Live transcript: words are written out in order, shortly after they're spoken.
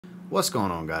What's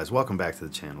going on, guys? Welcome back to the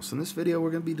channel. So in this video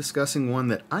we're going to be discussing one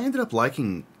that I ended up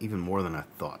liking even more than I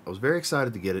thought. I was very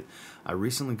excited to get it. I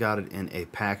recently got it in a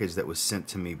package that was sent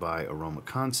to me by Aroma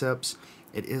Concepts.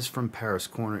 It is from Paris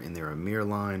Corner in their Emir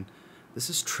line. This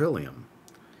is Trillium.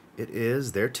 It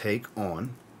is their take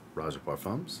on Roger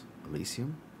Parfums,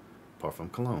 Elysium,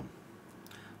 Parfum Cologne.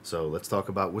 So let's talk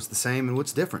about what's the same and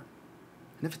what's different.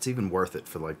 And if it's even worth it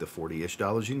for like the $40-ish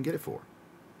you can get it for.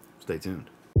 Stay tuned.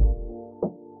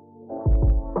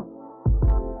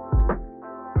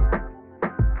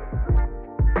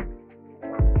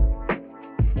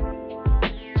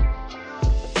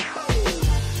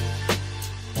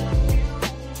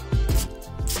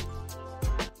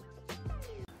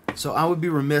 So I would be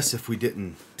remiss if we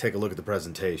didn't take a look at the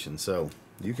presentation. So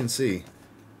you can see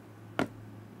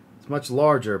it's much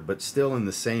larger, but still in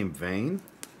the same vein.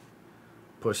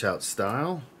 Push out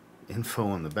style, info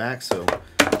on the back. So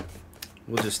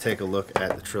we'll just take a look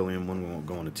at the Trillium one. We won't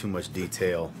go into too much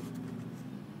detail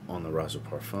on the Roger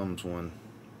Parfums one,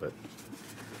 but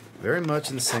very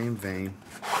much in the same vein.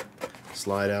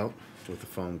 Slide out with the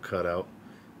foam cutout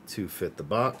to fit the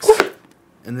box.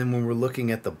 And then when we're looking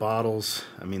at the bottles,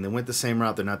 I mean, they went the same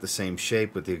route. They're not the same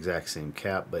shape with the exact same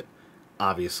cap, but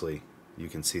obviously you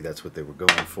can see that's what they were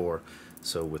going for.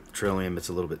 So with Trillium, it's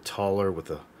a little bit taller with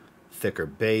a thicker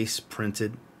base,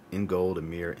 printed in gold,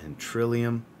 Emir and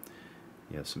Trillium.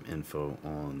 You have some info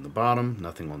on the bottom,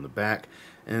 nothing on the back.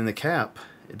 And in the cap,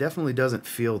 it definitely doesn't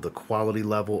feel the quality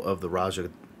level of the Raja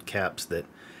caps that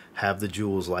have the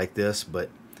jewels like this,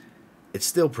 but it's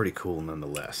still pretty cool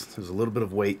nonetheless. There's a little bit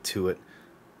of weight to it.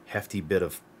 Hefty bit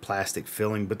of plastic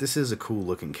filling, but this is a cool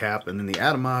looking cap. And then the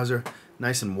atomizer,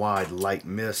 nice and wide, light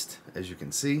mist, as you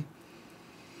can see.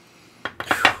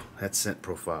 That scent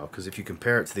profile, because if you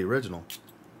compare it to the original,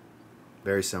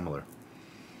 very similar.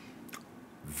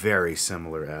 Very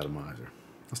similar atomizer.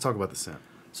 Let's talk about the scent.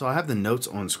 So I have the notes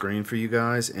on screen for you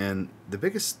guys, and the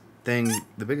biggest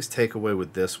takeaway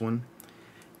with this one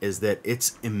is that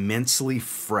it's immensely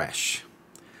fresh.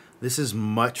 This is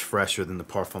much fresher than the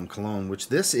Parfum Cologne, which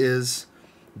this is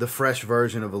the fresh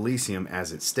version of Elysium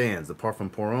as it stands. The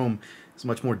Parfum Pour Homme is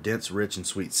much more dense, rich, and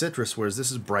sweet citrus, whereas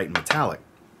this is bright and metallic.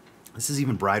 This is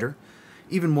even brighter,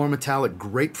 even more metallic,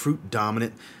 grapefruit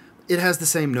dominant. It has the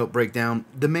same note breakdown.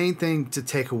 The main thing to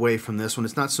take away from this one,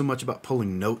 it's not so much about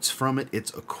pulling notes from it,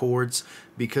 it's accords,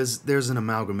 because there's an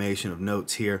amalgamation of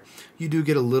notes here. You do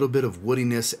get a little bit of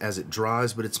woodiness as it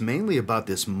dries, but it's mainly about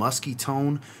this musky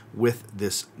tone with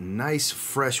this nice,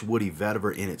 fresh, woody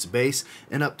vetiver in its base.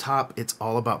 And up top, it's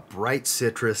all about bright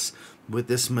citrus with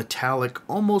this metallic,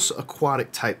 almost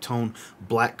aquatic type tone.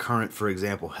 Black currant, for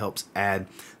example, helps add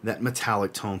that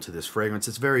metallic tone to this fragrance.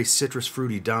 It's very citrus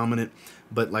fruity dominant,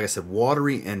 but like I said,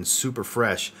 watery and super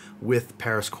fresh with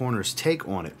Paris Corner's take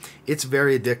on it. It's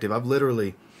very addictive. I've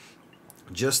literally,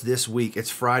 just this week, it's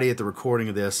Friday at the recording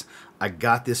of this, I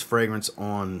got this fragrance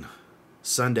on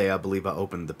Sunday, I believe I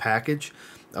opened the package.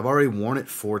 I've already worn it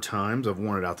 4 times. I've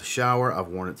worn it out the shower, I've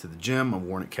worn it to the gym, I've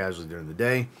worn it casually during the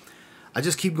day. I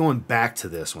just keep going back to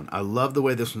this one. I love the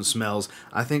way this one smells.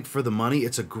 I think for the money,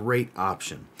 it's a great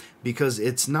option because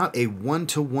it's not a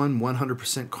 1-to-1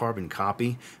 100% carbon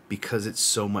copy because it's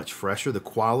so much fresher. The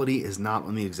quality is not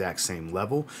on the exact same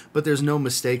level, but there's no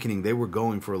mistaking they were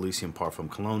going for Elysium Parfum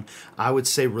Cologne. I would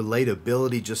say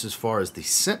relatability just as far as the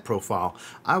scent profile,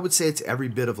 I would say it's every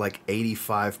bit of like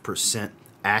 85%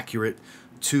 accurate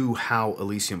to how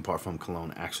Elysium Parfum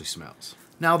Cologne actually smells.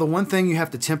 Now, the one thing you have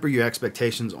to temper your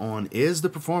expectations on is the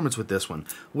performance with this one.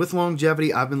 With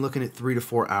longevity, I've been looking at 3 to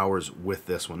 4 hours with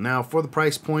this one. Now, for the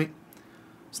price point,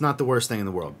 it's not the worst thing in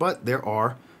the world, but there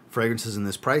are fragrances in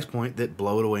this price point that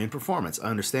blow it away in performance.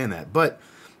 I understand that, but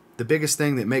the biggest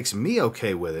thing that makes me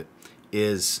okay with it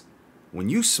is when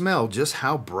you smell just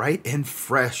how bright and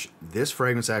fresh this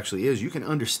fragrance actually is, you can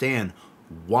understand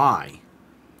why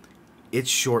it's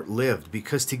short-lived,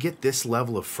 because to get this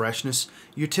level of freshness,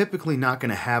 you're typically not going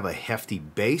to have a hefty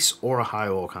base or a high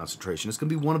oil concentration. It's going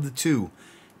to be one of the two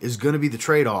is going to be the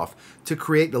trade-off to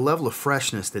create the level of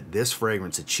freshness that this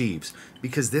fragrance achieves,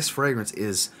 because this fragrance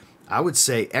is, I would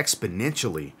say,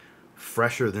 exponentially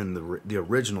fresher than the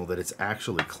original that it's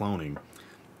actually cloning.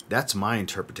 That's my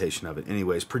interpretation of it.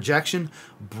 Anyways, projection,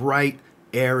 bright,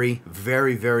 airy,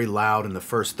 very, very loud in the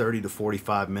first 30 to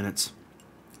 45 minutes.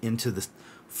 Into the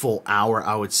full hour,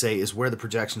 I would say, is where the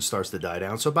projection starts to die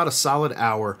down. So about a solid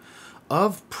hour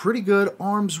of pretty good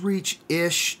arm's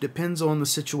reach-ish, depends on the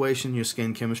situation, your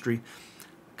skin chemistry,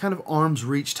 kind of arm's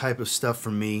reach type of stuff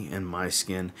for me and my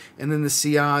skin. And then the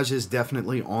sillage is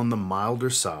definitely on the milder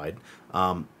side.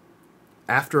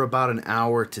 After about an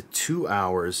hour to 2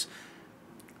 hours,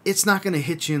 it's not going to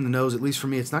hit you in the nose, at least for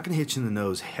me, it's not going to hit you in the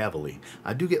nose heavily.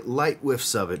 I do get light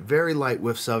whiffs of it, very light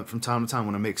whiffs of it from time to time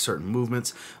when I make certain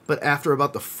movements, but after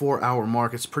about the 4-hour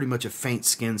mark, it's pretty much a faint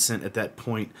skin scent at that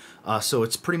point, so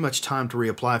it's pretty much time to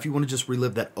reapply. If you want to just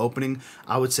relive that opening,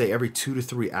 I would say every 2 to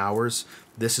 3 hours,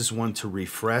 this is one to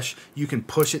refresh. You can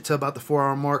push it to about the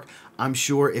 4-hour mark. I'm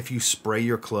sure if you spray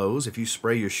your clothes, if you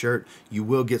spray your shirt, you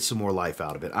will get some more life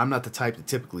out of it. I'm not the type to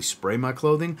typically spray my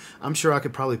clothing. I'm sure I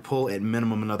could probably pull at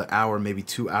minimum another hour, maybe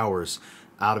 2 hours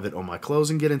out of it on my clothes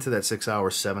and get into that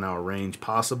 6-hour, 7-hour range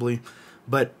possibly.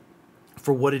 But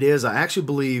for what it is, I actually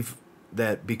believe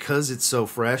that because it's so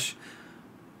fresh,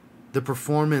 the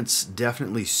performance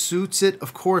definitely suits it.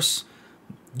 Of course,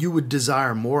 you would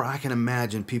desire more. I can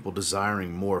imagine people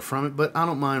desiring more from it, but I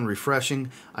don't mind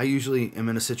refreshing. I usually am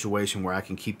in a situation where I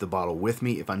can keep the bottle with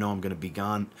me if I know I'm going to be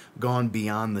gone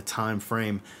beyond the time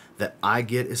frame that I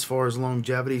get as far as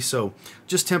longevity. So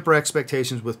just temper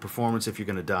expectations with performance if you're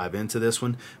going to dive into this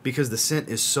one, because the scent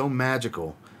is so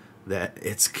magical that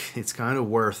it's kind of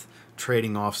worth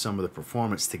trading off some of the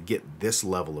performance to get this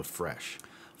level of fresh.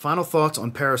 Final thoughts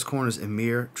on Paris Corner's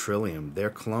Emir Trillium, their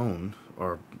clone,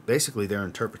 or basically their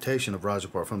interpretation of Roger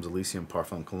Parfum's Elysium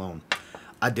Parfum Cologne.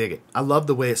 I dig it. I love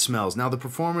the way it smells. Now, the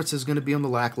performance is going to be on the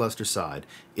lackluster side.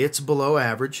 It's below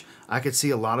average. I could see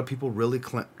a lot of people really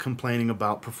complaining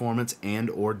about performance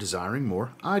and or desiring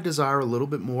more. I desire a little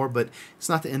bit more, but it's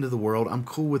not the end of the world. I'm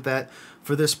cool with that.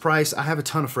 For this price, I have a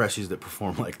ton of freshies that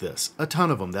perform like this. A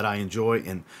ton of them that I enjoy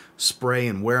and spray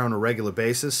and wear on a regular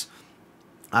basis.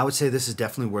 I would say this is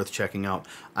definitely worth checking out.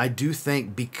 I do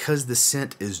think because the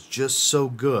scent is just so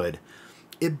good,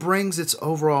 it brings its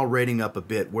overall rating up a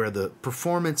bit, where the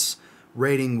performance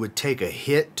rating would take a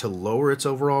hit to lower its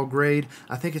overall grade.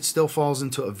 I think it still falls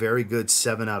into a very good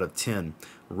 7 out of 10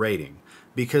 rating.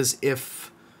 Because if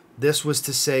this was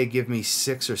to say give me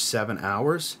 6 or 7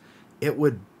 hours, it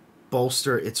would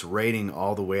bolster its rating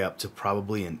all the way up to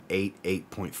probably an 8,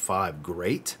 8.5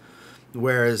 great.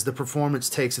 Whereas the performance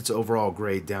takes its overall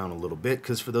grade down a little bit,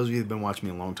 because for those of you who've been watching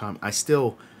me a long time, I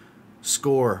still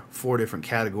score 4 different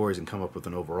categories and come up with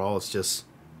an overall. It's just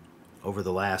over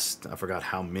the last, I forgot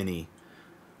how many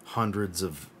hundreds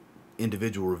of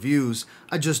individual reviews,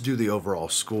 I just do the overall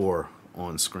score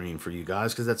on screen for you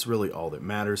guys, because that's really all that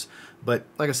matters. But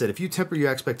like I said, if you temper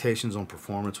your expectations on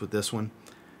performance with this one,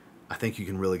 I think you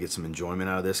can really get some enjoyment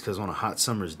out of this, because on a hot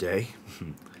summer's day,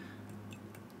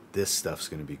 this stuff's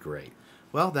going to be great.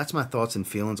 Well, that's my thoughts and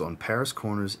feelings on Paris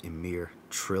Corner's Emir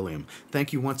Trillium.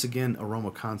 Thank you once again, Aroma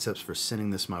Concepts, for sending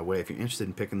this my way. If you're interested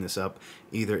in picking this up,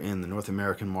 either in the North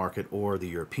American market or the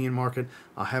European market,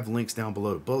 I'll have links down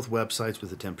below to both websites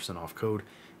with a 10% off code.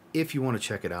 If you want to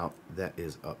check it out, that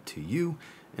is up to you.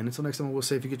 And until next time, I will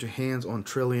say, if you get your hands on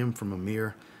Trillium from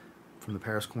Emir, from the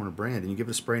Paris Corner brand, and you give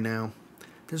it a spray now,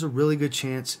 there's a really good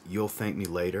chance you'll thank me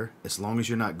later, as long as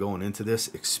you're not going into this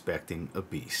expecting a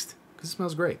beast. Because it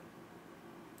smells great.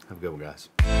 Have a good one, guys.